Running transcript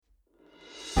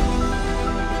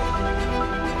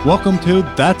Welcome to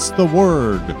That's the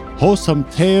Word, wholesome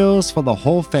tales for the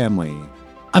whole family.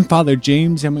 I'm Father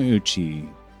James Yamauchi.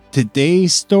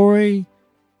 Today's story,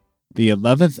 the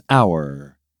 11th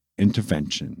hour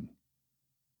intervention.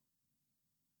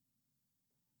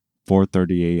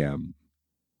 4:30 a.m.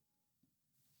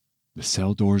 The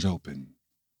cell doors open.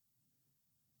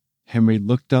 Henry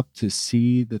looked up to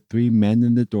see the three men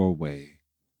in the doorway,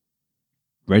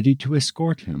 ready to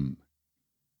escort him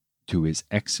to his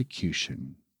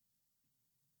execution.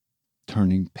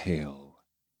 Turning pale,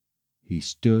 he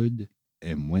stood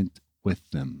and went with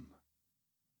them.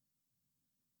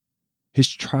 His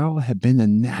trial had been a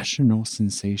national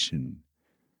sensation.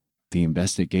 The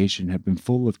investigation had been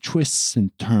full of twists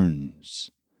and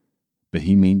turns, but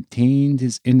he maintained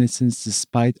his innocence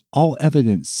despite all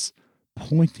evidence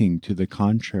pointing to the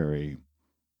contrary.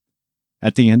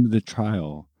 At the end of the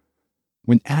trial,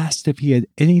 when asked if he had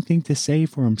anything to say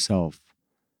for himself,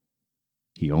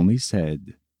 he only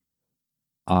said,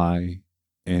 "I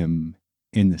am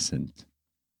innocent."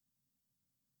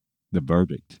 The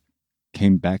verdict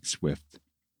came back swift.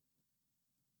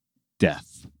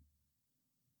 Death.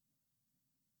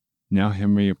 Now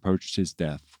Henry approached his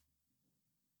death.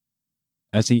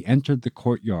 As he entered the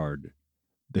courtyard,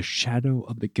 the shadow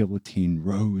of the guillotine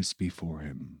rose before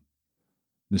him.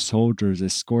 The soldiers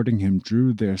escorting him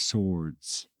drew their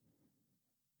swords.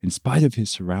 In spite of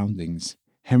his surroundings,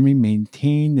 Henry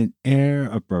maintained an air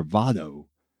of bravado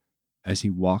as he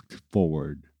walked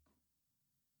forward.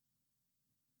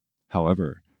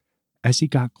 However, as he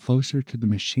got closer to the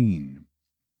machine,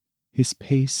 his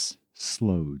pace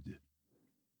slowed.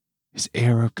 His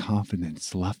air of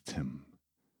confidence left him.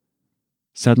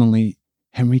 Suddenly,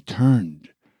 Henry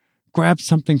turned, grabbed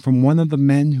something from one of the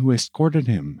men who escorted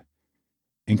him,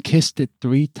 and kissed it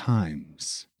 3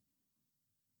 times.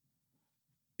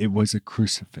 It was a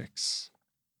crucifix.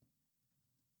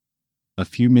 A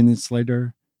few minutes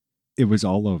later, it was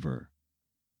all over.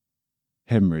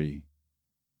 Henry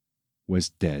was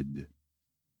dead.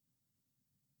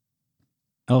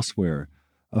 Elsewhere,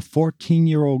 a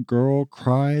 14-year-old girl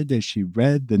cried as she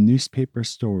read the newspaper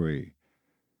story.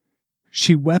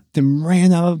 She wept and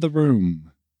ran out of the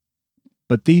room.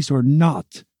 But these were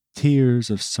not tears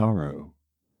of sorrow,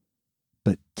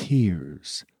 but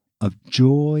tears of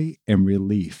joy and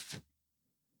relief.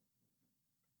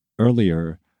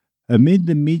 Earlier, amid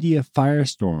the media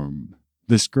firestorm,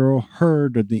 this girl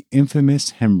heard of the infamous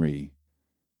Henry.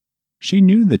 She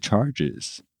knew the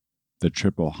charges, the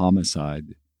triple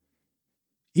homicide.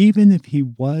 Even if he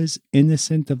was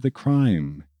innocent of the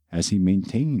crime, as he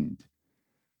maintained,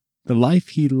 the life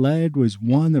he led was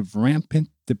one of rampant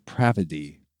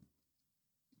depravity.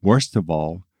 Worst of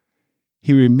all,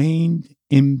 he remained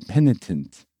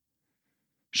impenitent.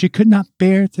 She could not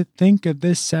bear to think of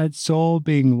this sad soul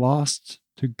being lost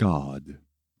to God.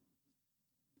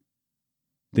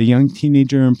 The young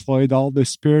teenager employed all the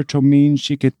spiritual means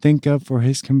she could think of for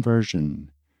his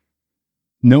conversion.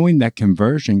 Knowing that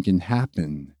conversion can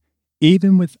happen,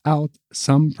 even without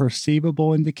some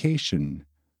perceivable indication,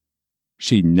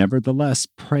 she nevertheless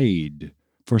prayed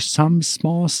for some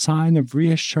small sign of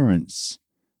reassurance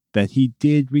that he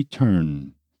did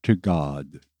return to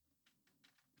God.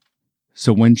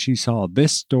 So when she saw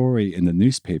this story in the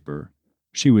newspaper,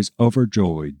 she was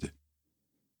overjoyed.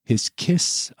 His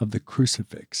kiss of the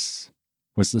crucifix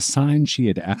was the sign she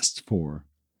had asked for.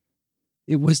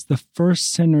 It was the first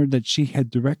sinner that she had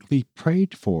directly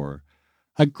prayed for,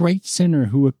 a great sinner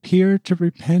who appeared to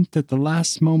repent at the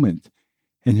last moment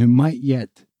and who might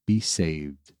yet be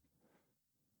saved.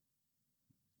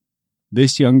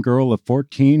 This young girl of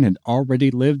 14 had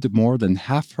already lived more than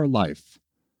half her life.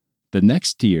 The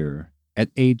next year,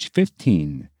 at age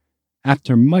 15,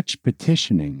 after much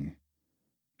petitioning,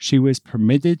 she was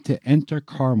permitted to enter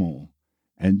Carmel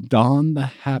and don the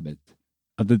habit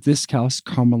of the Discalced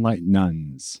Carmelite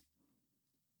nuns.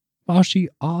 While she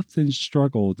often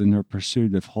struggled in her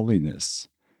pursuit of holiness,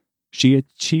 she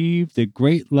achieved a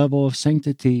great level of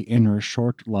sanctity in her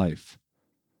short life.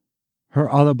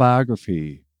 Her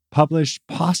autobiography, published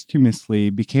posthumously,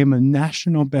 became a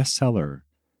national bestseller,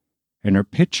 and her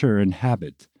picture and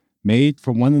habit made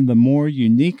for one of the more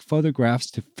unique photographs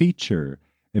to feature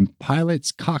in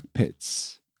pilots'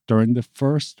 cockpits during the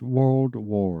First World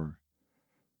War.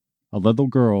 A little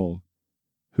girl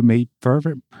who made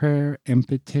fervent prayer and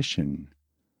petition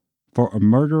for a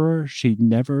murderer she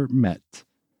never met,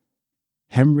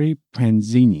 Henry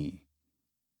Pranzini,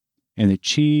 and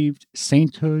achieved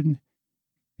sainthood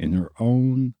in her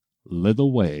own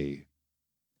little way,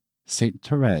 Saint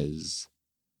Therese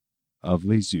of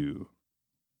Lisieux.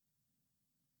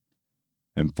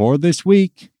 And for this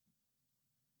week,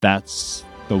 that's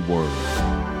the Word.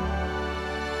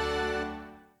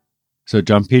 So,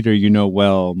 John Peter, you know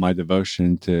well my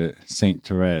devotion to St.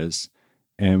 Therese,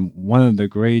 and one of the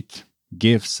great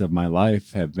gifts of my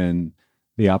life have been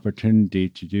the opportunity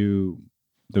to do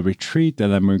the retreat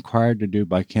that I'm required to do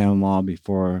by canon law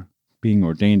before being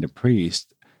ordained a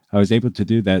priest. I was able to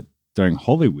do that during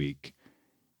Holy Week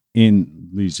in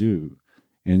Lisieux.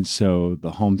 And so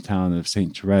the hometown of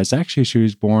St. Therese, actually she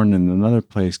was born in another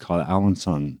place called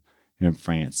Alençon in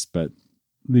France, but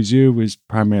Lisieux was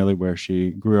primarily where she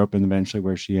grew up and eventually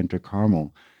where she entered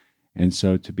Carmel. And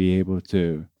so to be able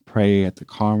to pray at the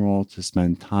Carmel, to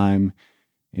spend time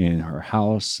in her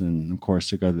house, and of course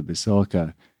to go to the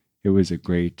Basilica, it was a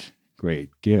great, great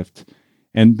gift.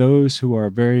 And those who are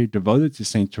very devoted to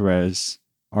St. Therese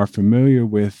are familiar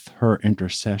with her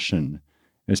intercession,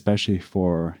 especially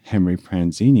for Henry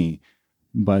Pranzini.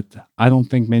 But I don't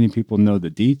think many people know the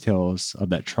details of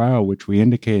that trial, which we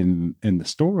indicate in the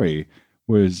story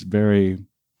was very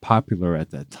popular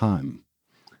at that time.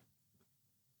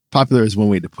 Popular is one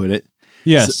way to put it.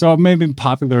 Yes, so maybe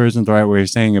popular isn't the right way of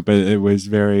saying it, but it was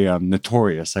very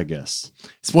notorious, I guess.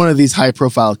 It's one of these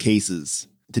high-profile cases.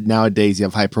 Nowadays, you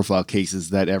have high-profile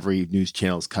cases that every news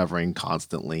channel is covering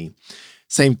constantly.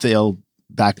 Same thing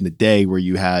back in the day where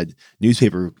you had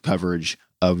newspaper coverage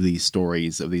of these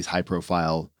stories, of these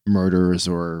high-profile murders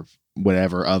or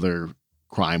whatever other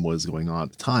crime was going on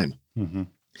at the time. Mm-hmm.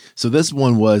 So this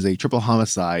one was a triple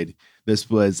homicide. This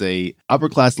was a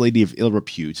upper-class lady of ill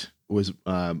repute, was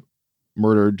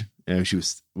murdered. She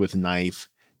was with a knife,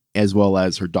 as well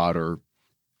as her daughter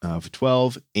of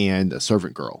 12 and a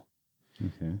servant girl.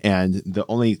 Okay. And the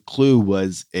only clue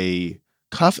was a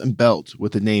cuff and belt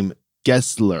with the name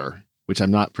Gessler, which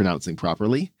I'm not pronouncing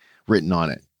properly, written on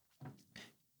it.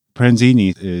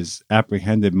 Pranzini is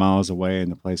apprehended miles away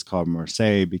in a place called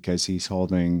Marseille because he's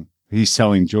selling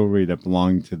jewelry that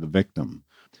belonged to the victim.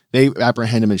 They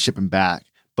apprehend him and ship him back,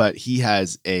 but he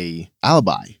has a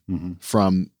alibi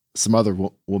from some other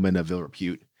woman of ill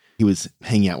repute. He was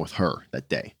hanging out with her that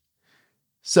day.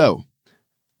 So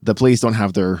the police don't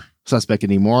have their suspect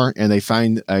anymore, and they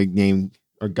find a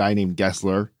guy named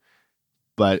Gessler.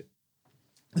 But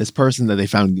this person that they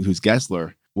found who's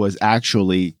Gessler was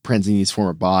actually Pranzini's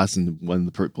former boss and one of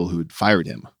the people who had fired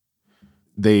him.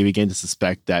 They began to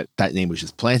suspect that name was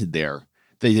just planted there.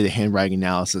 They did a handwriting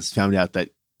analysis, found out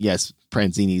that, yes,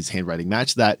 Pranzini's handwriting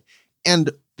matched that,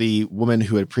 and the woman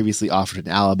who had previously offered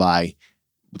an alibi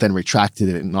then retracted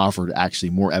it and offered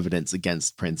actually more evidence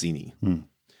against Pranzini.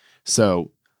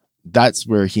 So that's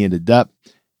where he ended up.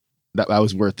 That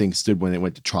was where things stood when it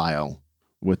went to trial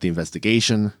with the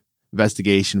investigation.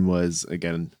 Investigation was,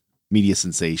 again, media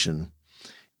sensation.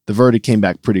 The verdict came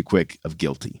back pretty quick of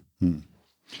guilty.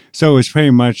 So it was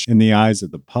pretty much in the eyes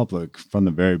of the public from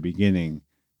the very beginning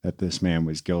that this man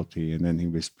was guilty, and then he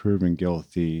was proven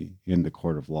guilty in the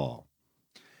court of law.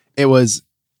 It was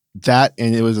that,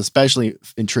 and it was especially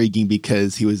intriguing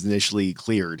because he was initially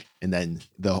cleared, and then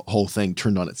the whole thing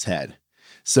turned on its head.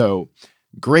 So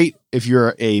great if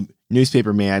you're a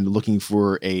newspaper man looking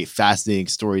for a fascinating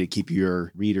story to keep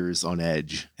your readers on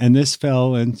edge. And this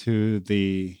fell into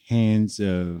the hands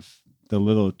of the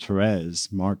little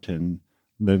Therese Martin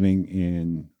living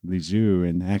in Lisieux.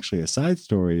 And actually a side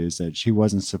story is that she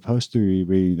wasn't supposed to be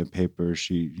reading the paper.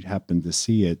 She happened to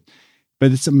see it.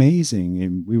 But it's amazing,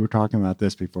 and we were talking about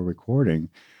this before recording,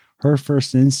 her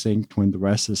first instinct when the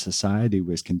rest of society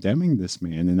was condemning this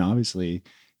man, and obviously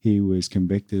he was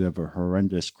convicted of a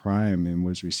horrendous crime and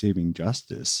was receiving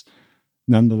justice.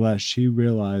 Nonetheless, she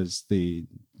realized the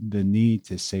need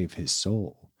to save his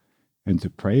soul and to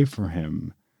pray for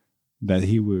him that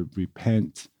he would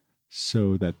repent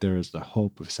so that there is the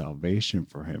hope of salvation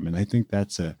for him. And I think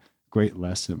that's a great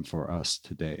lesson for us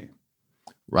today.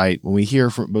 Right. When we hear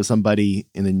from somebody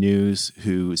in the news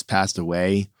who's passed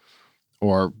away,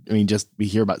 or, just we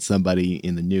hear about somebody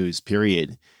in the news,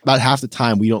 period. About half the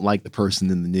time, we don't like the person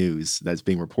in the news that's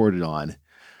being reported on.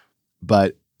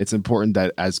 But it's important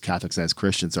that as Catholics and as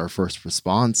Christians, our first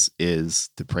response is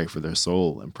to pray for their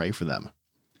soul and pray for them.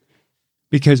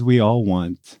 Because we all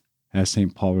want, as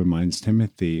St. Paul reminds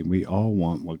Timothy, we all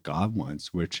want what God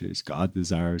wants, which is God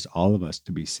desires all of us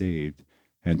to be saved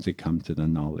and to come to the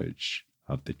knowledge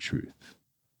of the truth.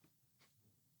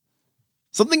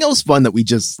 Something else fun that we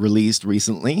just released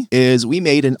recently is we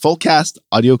made a full cast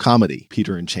audio comedy,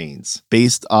 Peter in Chains,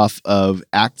 based off of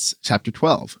Acts chapter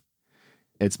 12.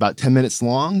 It's about 10 minutes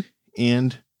long,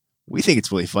 and we think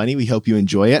it's really funny. We hope you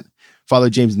enjoy it. Father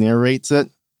James narrates it.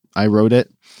 I wrote it,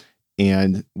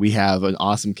 and we have an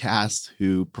awesome cast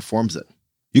who performs it.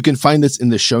 You can find this in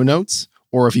the show notes,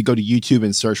 or if you go to YouTube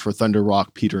and search for Thunder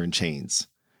Rock Peter in Chains,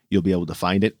 you'll be able to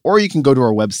find it. Or you can go to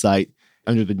our website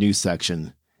under the news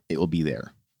section. It will be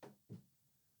there.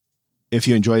 If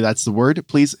you enjoy That's the Word,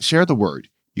 please share the word.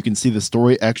 You can see the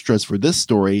story extras for this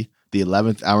story, The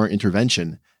 11th Hour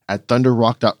Intervention, at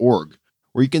thunderrock.org,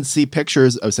 where you can see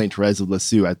pictures of St. Therese of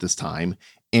Lisieux at this time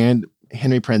and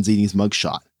Henry Pranzini's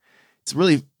mugshot. It's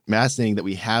really fascinating that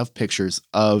we have pictures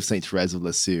of St. Therese of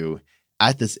Lisieux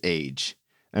at this age.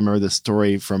 I remember the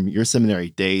story from your seminary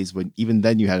days when even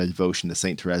then you had a devotion to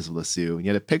St. Therese of Lisieux, and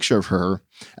you had a picture of her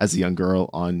as a young girl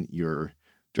on your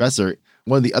dresser.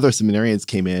 One of the other seminarians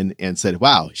came in and said,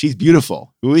 "Wow, she's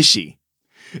beautiful. Who is she?"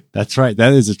 That's right.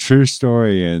 That is a true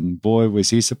story. And boy, was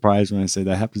he surprised when I said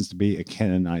that happens to be a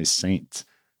canonized saint.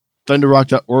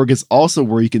 Thunderrock.org is also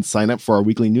where you can sign up for our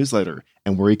weekly newsletter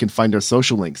and where you can find our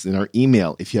social links and our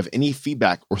email if you have any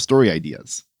feedback or story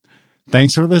ideas.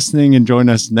 Thanks for listening, and join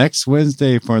us next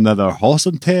Wednesday for another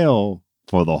wholesome tale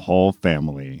for the whole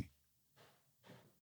family.